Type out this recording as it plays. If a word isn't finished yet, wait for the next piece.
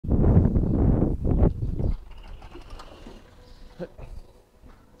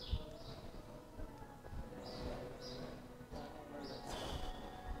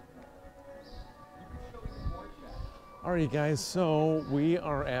Alright, you guys, so we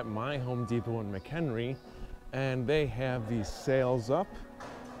are at my Home Depot in McHenry, and they have these sales up,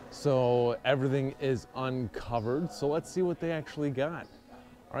 so everything is uncovered. So let's see what they actually got.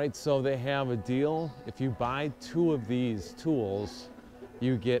 Alright, so they have a deal. If you buy 2 of these tools,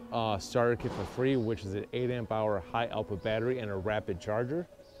 you get a starter kit for free, which is an 8 amp hour high output battery and a rapid charger.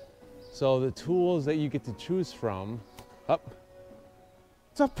 So the tools that you get to choose from, what's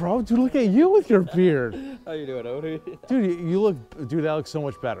up, bro? Dude, look at you with your beard. How you doing, Odie? Dude, you look, dude, that looks so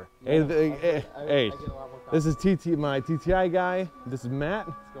much better. Yeah, Hey, this is my TTI guy. This is Matt.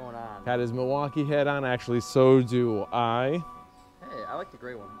 What's going on? Got his Milwaukee hat on. Actually, so do I. Hey, I like the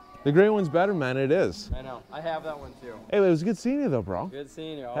gray one. The gray one's better, man. It is. I know. I have that one too. Hey, it was good seeing you, though, bro. Good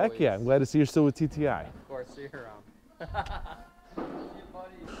seeing you. Always. Heck yeah. I'm glad to see you're still with TTI. Of course, see you around. See you,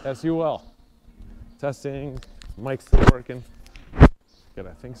 buddy. Yes, you will. Testing. Mic's still working. Good,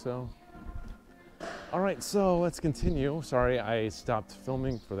 I think so. All right, so let's continue. Sorry, I stopped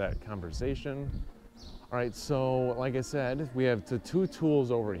filming for that conversation. All right, so like I said, we have the 2 tools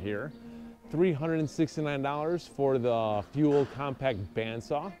over here. $369 for the Fuel Compact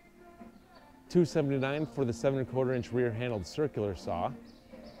Bandsaw. $279 for the 7¼ inch rear handled circular saw.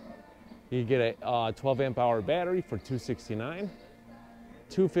 You get a 12 amp hour battery for $269.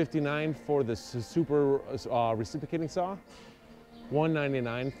 $259 for the super reciprocating saw.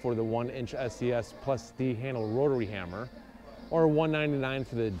 $199 for the 1-inch SES plus D-handle rotary hammer, or $199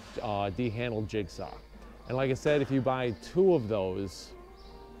 for the D-handle jigsaw. And like I said, if you buy 2 of those,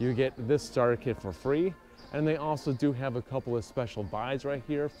 you get this starter kit for free. And they also do have a couple of special buys right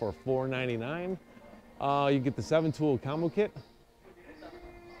here for $4.99. You get the 7-tool combo kit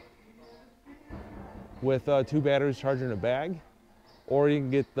with 2 batteries, charger, and a bag. Or you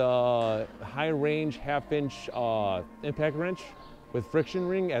can get the high-range half-inch impact wrench with friction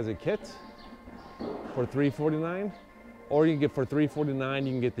ring as a kit for $349. Or you can get for $349,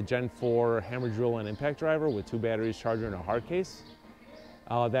 you can get the Gen 4 hammer drill and impact driver with 2 batteries, charger, and a hard case.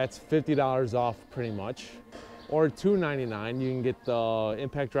 That's $50 off pretty much. Or $299, you can get the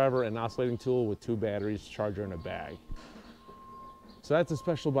impact driver and oscillating tool with 2 batteries, charger, and a bag. So that's a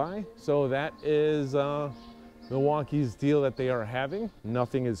special buy. So that is Milwaukee's deal that they are having.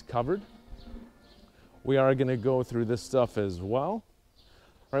 Nothing is covered. We are going to go through this stuff as well.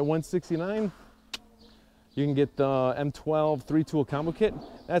 All right, $169. You can get the M12 3-tool combo kit.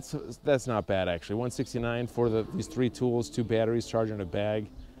 That's not bad actually. $169 for these 3 tools, 2 batteries, charger, and a bag.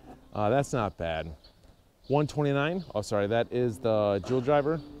 That's not bad. $129. Oh, sorry, that is the dual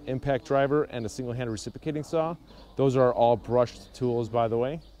driver, impact driver, and a single-handed reciprocating saw. Those are all brushed tools, by the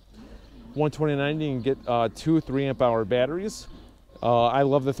way. $129. You can get 2 3 amp hour batteries. I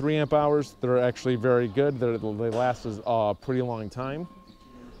love the 3 amp hours. They're actually very good. They last a pretty long time.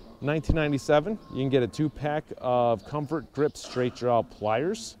 $19.97, you can get a 2-pack of Comfort Grip straight draw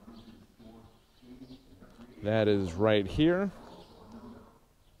pliers. That is right here.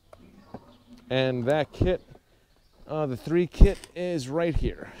 And that kit, the 3 kit is right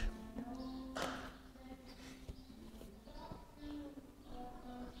here.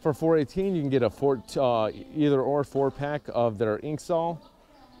 For $418, you can get a either or 4-pack of their Inksol,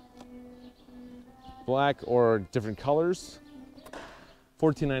 black or different colors.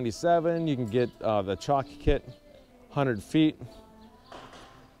 $14.97, you can get the chalk kit, 100 feet,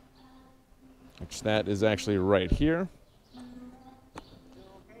 which that is actually right here.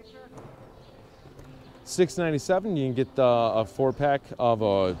 $6.97, you can get a 4-pack of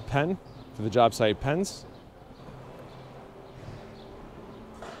a pen for the job site pens.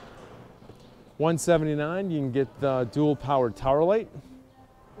 $179, you can get the dual powered tower light.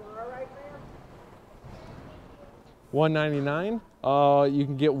 $199. You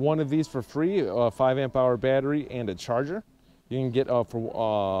can get 1 of these for free, a 5 amp hour battery and a charger. You can get a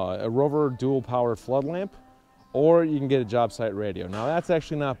Rover dual power flood lamp, or you can get a job site radio. Now that's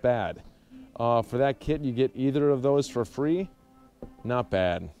actually not bad. For that kit, you get either of those for free. Not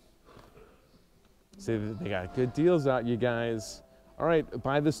bad. See, they got good deals out, you guys. All right,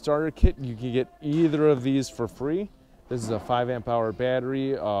 buy the starter kit. You can get either of these for free. This is a 5 amp hour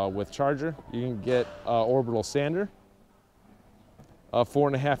battery with charger. You can get orbital sander, a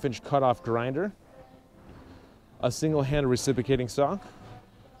 4.5 inch cutoff grinder, a single-handed reciprocating saw,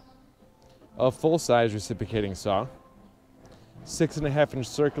 a full-size reciprocating saw, 6.5 inch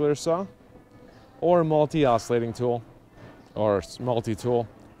circular saw, or a multi-oscillating tool, or multi-tool.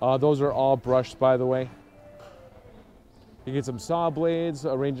 Those are all brushed, by the way. You get some saw blades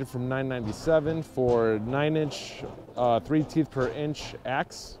ranging from $9.97 for 9-inch, 3 teeth per inch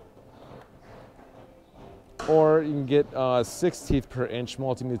axe. Or you can get 6 teeth per inch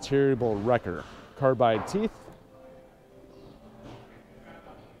multi-material wrecker, carbide teeth.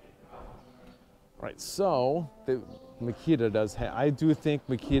 All right, so Makita does have, I do think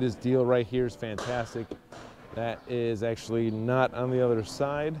Makita's deal right here is fantastic. That is actually not on the other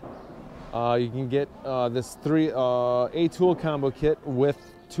side. You can get this a tool combo kit with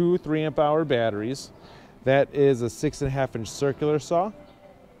two 3-amp hour batteries. That is a 6.5-inch circular saw.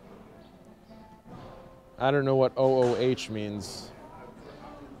 I don't know what OOH means.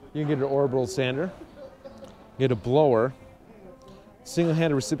 You can get an orbital sander, get a blower,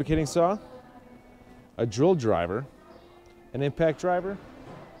 single-handed reciprocating saw, a drill driver, an impact driver,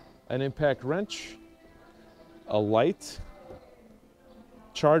 an impact wrench, a light,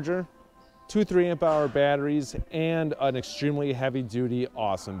 charger, two 3-amp hour batteries, and an extremely heavy-duty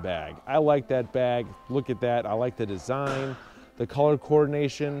awesome bag. I like that bag. Look at that. I like the design, the color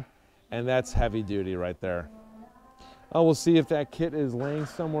coordination, and that's heavy duty right there. We'll see if that kit is laying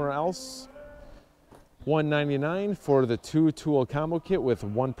somewhere else. $199 for the 2-tool combo kit with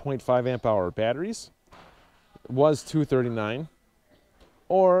 1.5 amp hour batteries. It was $239.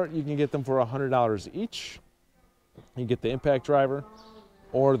 Or you can get them for $100 each. You get the impact driver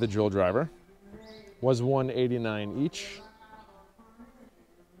or the drill driver. Was $189 each.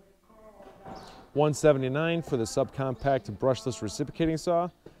 $179 for the subcompact brushless reciprocating saw.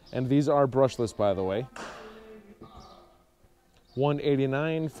 And these are brushless, by the way.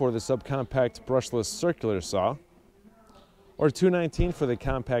 $189 for the subcompact brushless circular saw. Or $219 for the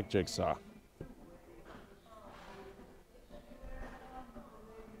compact jigsaw.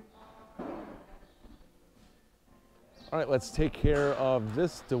 All right, let's take care of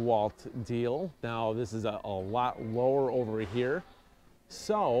this DeWalt deal. Now, this is a lot lower over here.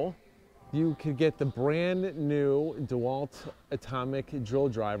 So, you could get the brand new DeWalt Atomic drill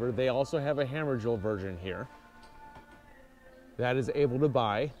driver. They also have a hammer drill version here that is able to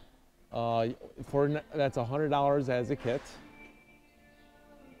buy. That's $100 as a kit.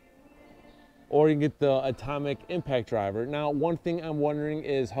 Or you can get the Atomic impact driver. Now, one thing I'm wondering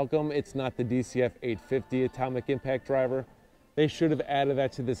is how come it's not the DCF 850 Atomic impact driver? They should have added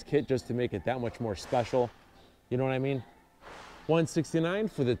that to this kit just to make it that much more special. You know what I mean?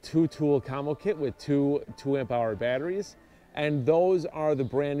 $169 for the 2-tool combo kit with two 2-amp hour batteries. And those are the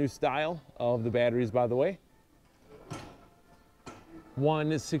brand new style of the batteries, by the way.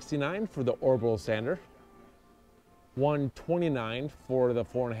 $169 for the orbital sander. $129 for the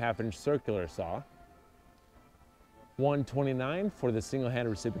 4.5-inch circular saw. $129 for the single-handed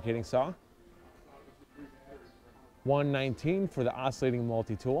reciprocating saw. $119 for the oscillating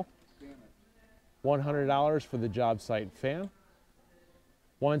multi-tool. $100 for the job site fan.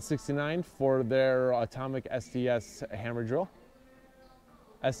 $169 for their Atomic SDS hammer drill.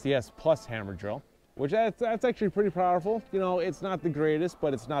 SDS Plus hammer drill, which that's actually pretty powerful. You know, it's not the greatest,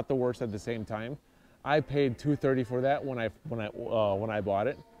 but it's not the worst at the same time. I paid $230 for that when I bought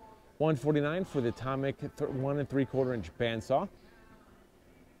it. $149 for the Atomic 1 3/4-inch bandsaw.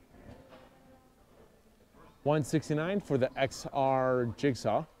 $169 for the XR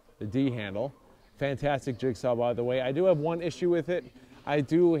jigsaw, the D handle. Fantastic jigsaw, by the way. I do have one issue with it. I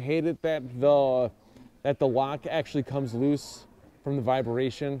do hate it that the lock actually comes loose from the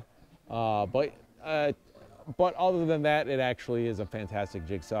vibration. But other than that, it actually is a fantastic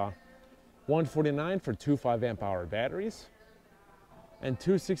jigsaw. $149 for two 5-amp hour batteries. And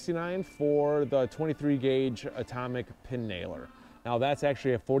 $269 for the 23-gauge Atomic pin nailer. Now that's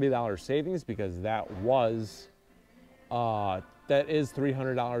actually a $40 savings because that is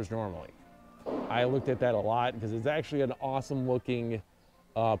 $300 normally. I looked at that a lot because it's actually an awesome looking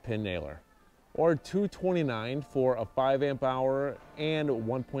pin nailer. Or $229 for a 5-amp hour and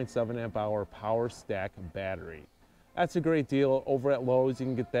 1.7 amp hour power stack battery. That's a great deal. Over at Lowe's, you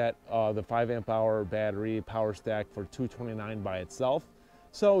can get that the 5-amp hour battery power stack for $229 by itself.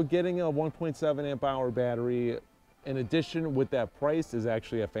 So getting a 1.7 amp hour battery in addition with that price is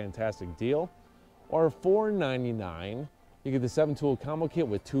actually a fantastic deal. Or $499, you get the 7-tool combo kit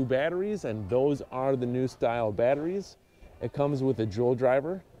with 2 batteries, and those are the new style batteries. It comes with a drill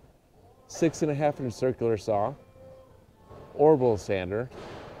driver, 6.5-inch circular saw, orbital sander,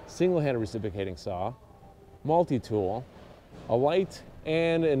 single-handed reciprocating saw, multi-tool, a light,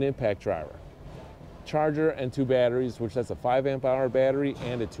 and an impact driver. Charger and 2 batteries, which that's a 5-amp hour battery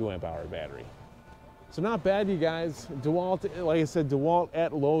and a 2-amp hour battery. So not bad, you guys. DeWalt, like I said, DeWalt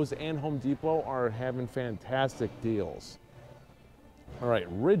at Lowe's and Home Depot are having fantastic deals. All right,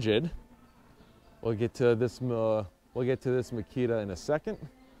 Rigid. We'll get to this Makita in a second.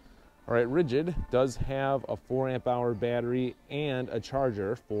 All right, Rigid does have a 4-amp hour battery and a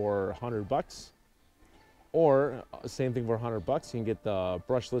charger for $100. Or same thing for $100, you can get the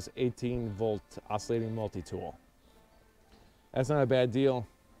brushless 18-volt oscillating multi-tool. That's not a bad deal.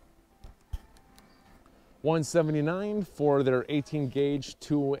 $179 for their 18 gauge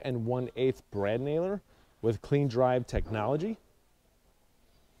 2 1/8 brad nailer with clean drive technology.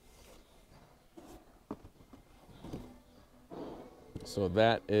 So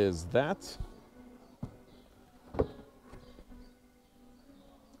that is that.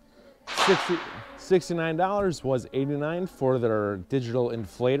 $69 was $89 for their digital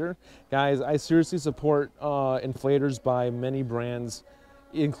inflator. Guys, I seriously support inflators by many brands,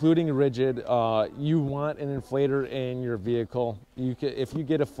 including Rigid. You want an inflator in your vehicle. If you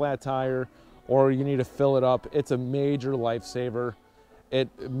get a flat tire or you need to fill it up, it's a major lifesaver.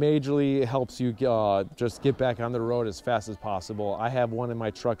 It majorly helps you just get back on the road as fast as possible. I have one in my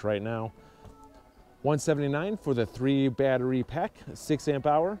truck right now. $179 for the 3 battery pack, 6 amp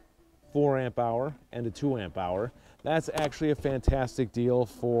hour, 4 amp hour, and a 2 amp hour. That's actually a fantastic deal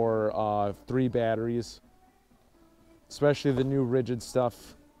for 3 batteries, especially the new Rigid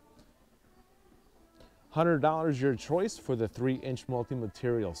stuff. $100 your choice for the 3-inch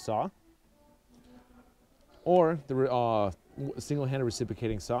multi-material saw, or the single-handed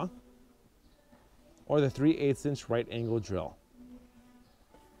reciprocating saw, or the 3/8-inch right angle drill.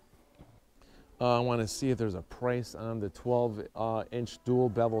 I want to see if there's a price on the 12-inch dual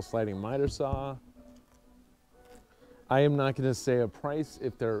bevel sliding miter saw. I am not going to say a price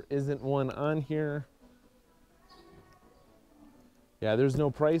if there isn't one on here. Yeah, there's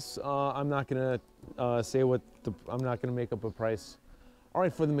no price. I'm not going to say what I'm not going to make up a price. All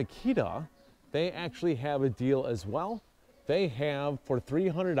right, for the Makita, they actually have a deal as well. They have, for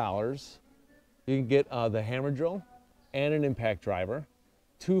 $300, you can get the hammer drill and an impact driver,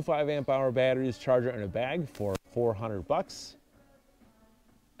 2 5 amp hour batteries, charger, and a bag for $400.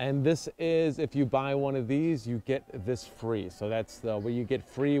 And this is, if you buy one of these, you get this free. So that's what you get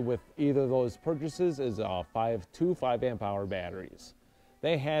free with either of those purchases is 2 5 amp hour batteries.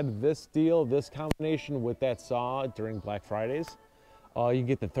 They had this deal, this combination with that saw during Black Fridays. You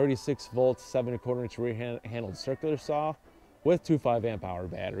get the 36 volt, 7 1/4 inch rear handled circular saw with 2 5 amp hour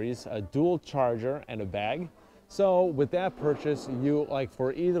batteries, a dual charger, and a bag. So with that purchase, you, like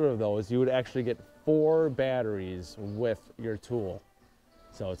for either of those, you would actually get 4 batteries with your tool.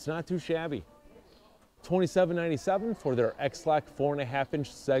 So it's not too shabby. $27.97 for their X-Lock 4.5-inch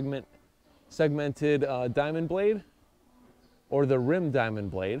segmented diamond blade, or the rim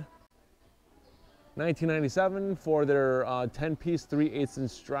diamond blade. $19.97 for their 10-piece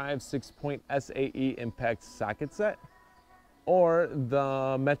 3/8-inch drive 6-point SAE impact socket set, or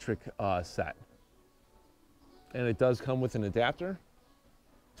the metric set. And it does come with an adapter.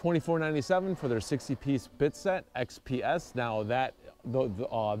 $24.97 for their 60-piece bit set, XPS. Now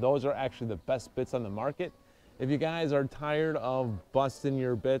those are actually the best bits on the market. If you guys are tired of busting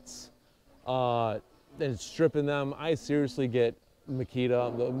your bits and stripping them, I seriously get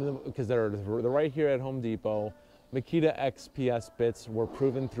Makita, because they're right here at Home Depot. Makita XPS bits were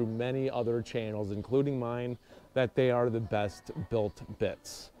proven through many other channels, including mine, that they are the best built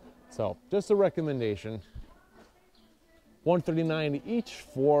bits. So just a recommendation. $139 each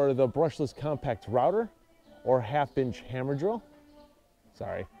for the brushless compact router or 1/2-inch hammer drill.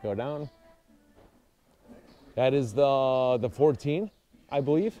 Sorry, go down. That is the 14, I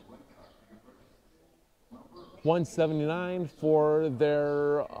believe. $179 for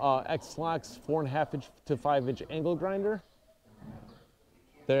their X-Locks 4.5-inch to 5-inch angle grinder.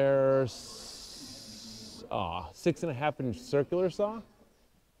 Their 6.5-inch circular saw,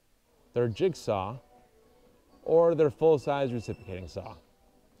 their jigsaw, or their full-size reciprocating saw.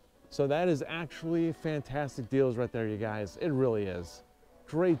 So that is actually fantastic deals right there, you guys. It really is.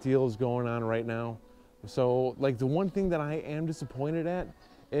 Great deals going on right now. So, like, the one thing that I am disappointed at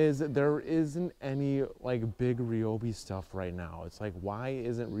is that there isn't any, like, big Ryobi stuff right now. It's like, why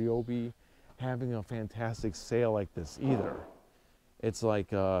isn't Ryobi having a fantastic sale like this either? It's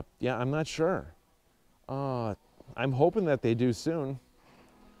like, yeah, I'm not sure. I'm hoping that they do soon.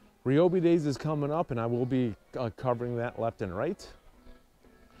 Ryobi Days is coming up, and I will be covering that left and right.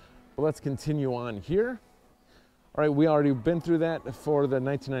 But let's continue on here. All right, we already been through that for the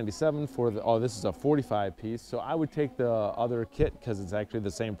 1997 for the, this is a 45 piece. So I would take the other kit because it's actually the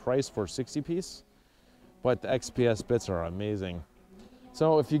same price for 60 piece. But the XPS bits are amazing.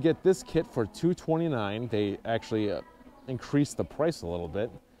 So if you get this kit for $229, they actually increased the price a little bit.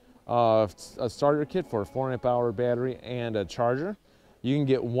 A starter kit for a 4 amp hour battery and a charger. You can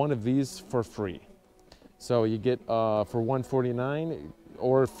get one of these for free. So you get for $149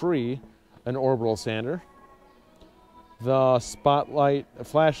 or free an orbital sander, the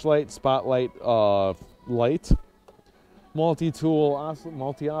flashlight spotlight light,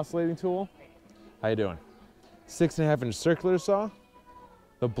 multi-oscillating tool. How you doing? 6.5-inch circular saw,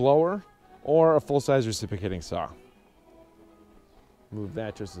 the blower, or a full-size reciprocating saw. Move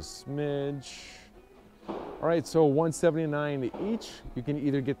that just a smidge. All right, so $179 each. You can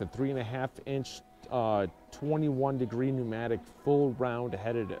either get the 3.5-inch 21-degree pneumatic full round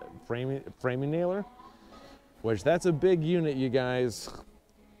headed framing nailer, which that's a big unit, you guys.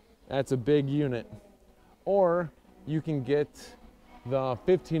 That's a big unit. Or you can get the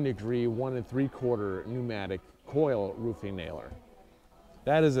 15-degree 1 3/4 pneumatic coil roofing nailer.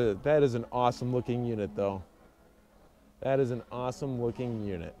 That is an awesome looking unit though. That is an awesome looking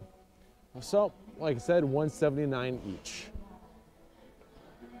unit. So, like I said, $179 each.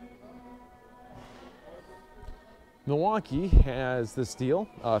 Milwaukee has this deal,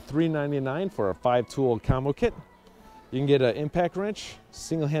 $3.99 for a 5-tool combo kit. You can get an impact wrench,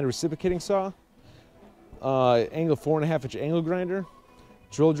 single-hand reciprocating saw, angle 4.5-inch angle grinder,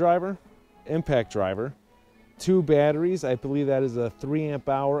 drill driver, impact driver, 2 batteries. I believe that is a 3 amp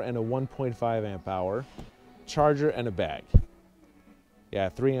hour and a 1.5 amp hour, charger, and a bag. Yeah,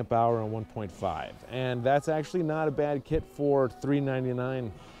 3 amp hour and 1.5. And that's actually not a bad kit for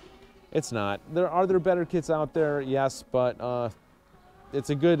 $3.99. It's not. Are there better kits out there? Yes, but it's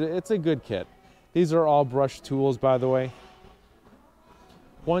a good kit. These are all brush tools, by the way.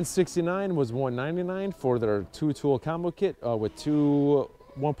 $169 was $199 for their 2-tool combo kit with 2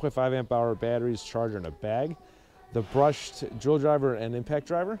 1.5 amp hour batteries, charger, and a bag. The brushed drill driver and impact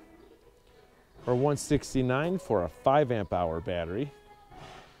driver. Or $169 for a 5 amp hour battery.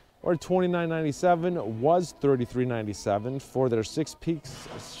 Or $29.97 was $33.97 for their 6 Peaks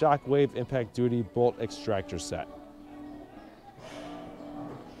Shockwave Impact Duty Bolt Extractor Set.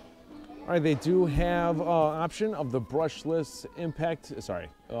 All right, they do have option of the brushless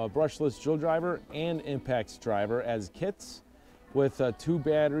brushless drill driver and impact driver as kits with 2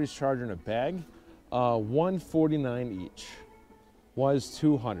 batteries, charger, and a bag. $149 each was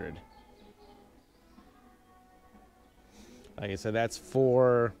 $200. Like I said, that's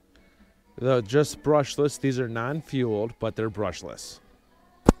for the just brushless. These are non-fueled, but they're brushless.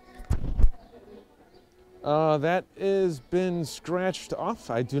 That has been scratched off.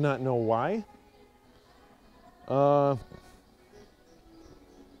 I do not know why.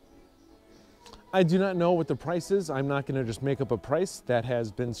 I do not know what the price is. I'm not going to just make up a price. That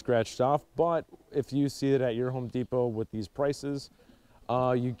has been scratched off. But if you see it at your Home Depot with these prices,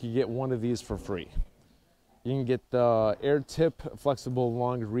 you can get one of these for free. You can get the Air Tip Flexible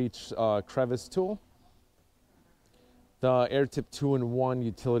Long Reach Crevice Tool, the Air Tip 2-in-1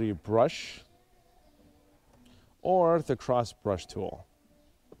 Utility Brush, or the Cross Brush Tool.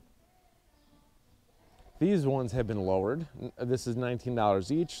 These ones have been lowered. This is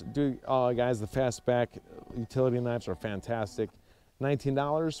 $19 each. Guys, the Fastback utility knives are fantastic.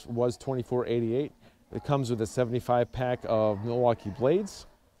 $19 was $24.88. It comes with a 75-pack of Milwaukee blades.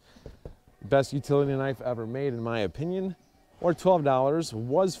 Best utility knife ever made, in my opinion. Or $12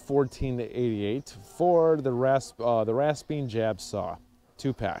 was $14.88 for the Rasping Jab Saw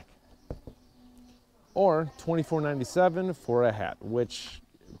 2-pack. Or $24.97 for a hat, which,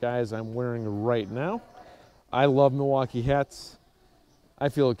 guys, I'm wearing right now. I love Milwaukee hats. I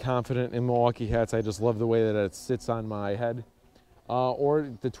feel confident in Milwaukee hats. I just love the way that it sits on my head. Or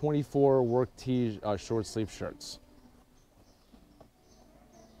the 24 work tee short sleeve shirts.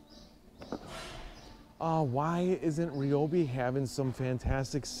 Why isn't Ryobi having some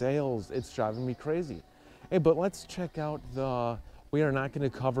fantastic sales? It's driving me crazy. Hey, but let's check out we are not going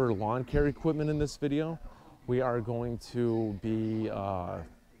to cover lawn care equipment in this video. We are going to be,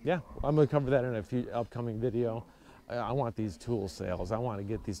 yeah, I'm going to cover that in a upcoming video. I want these tool sales. I want to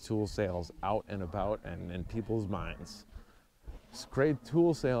get these tool sales out and about and in people's minds. It's great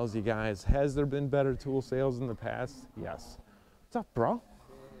tool sales, you guys. Has there been better tool sales in the past? Yes. What's up, bro?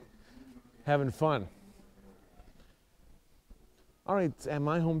 Having fun. All right, at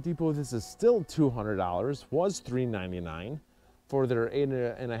my Home Depot, this is still $200, was $3.99 for their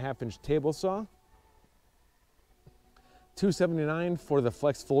 8.5-inch table saw. $279 for the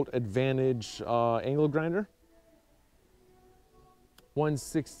FlexVolt Advantage angle grinder.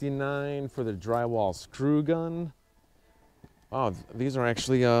 $169 for the drywall screw gun. Oh, these are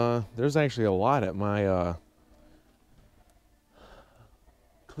actually, there's actually a lot at my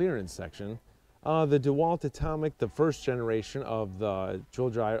clearance section. The DeWalt Atomic, the first generation of the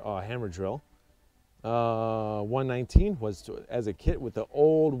hammer drill. $119 was as a kit with the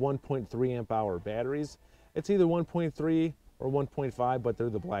old 1.3 amp hour batteries. It's either 1.3 or 1.5, but they're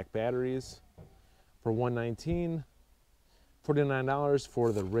the black batteries. For $119, $49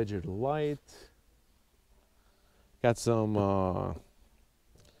 for the rigid light. Got some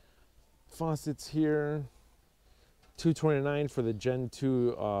faucets here. $229 for the Gen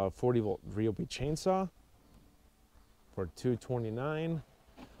 2 40-volt Ryobi chainsaw for $229.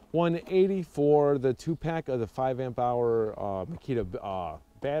 $180 for the 2-pack of the 5-amp-hour Makita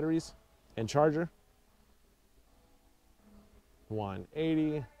batteries and charger.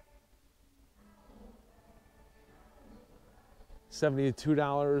 $180.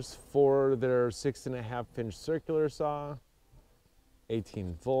 $72 for their 6.5-inch circular saw.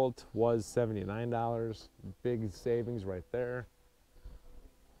 18 volt was $79. Big savings right there.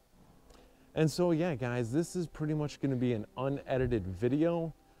 And so yeah, guys, this is pretty much going to be an unedited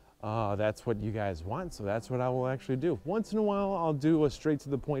video. That's what you guys want, so that's what I will actually do. Once in a while, I'll do a straight to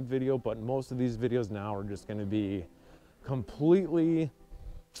the point video, but most of these videos now are just going to be completely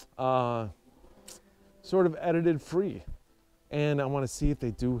sort of edited free. And I want to see if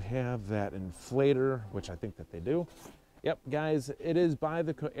they do have that inflator, which I think that they do. Yep, guys, it is by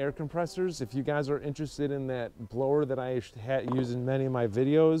the air compressors. If you guys are interested in that blower that I use in many of my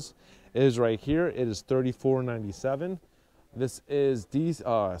videos, it is right here. It is $34.97. This is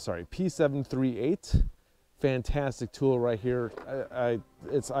P738. Fantastic tool right here.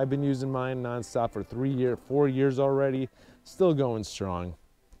 I've been using mine nonstop for 4 years already. Still going strong.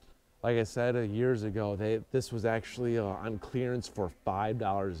 Like I said years ago, this was actually on clearance for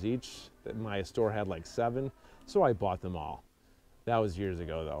 $5 each. My store had like 7, so I bought them all. That was years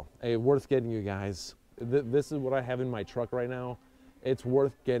ago though. Hey, worth getting, you guys. This is what I have in my truck right now. It's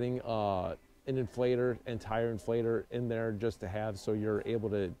worth getting an inflator and tire inflator in there just to have, so you're able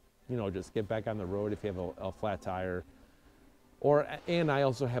to, you know, just get back on the road if you have a flat tire. And I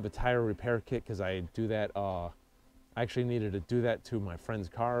also have a tire repair kit because I do that. I actually needed to do that to my friend's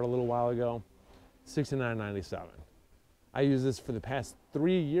car a little while ago. $69.97. I use this for the past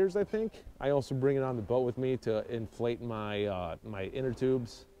 3 years, I think. I also bring it on the boat with me to inflate my my inner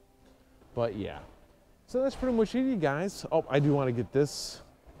tubes. But yeah, so that's pretty much it, you guys. Oh, I do want to get this.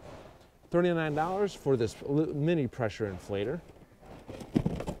 $39 for this mini pressure inflator.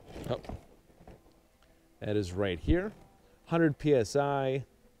 Oh, that is right here. 100 PSI.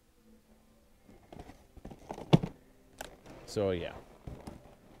 So yeah,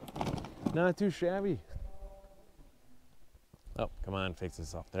 not too shabby. Oh, come on, fix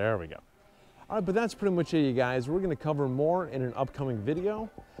this up. There we go. All right, but that's pretty much it, you guys. We're gonna cover more in an upcoming video.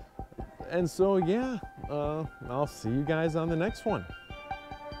 And so yeah, I'll see you guys on the next one.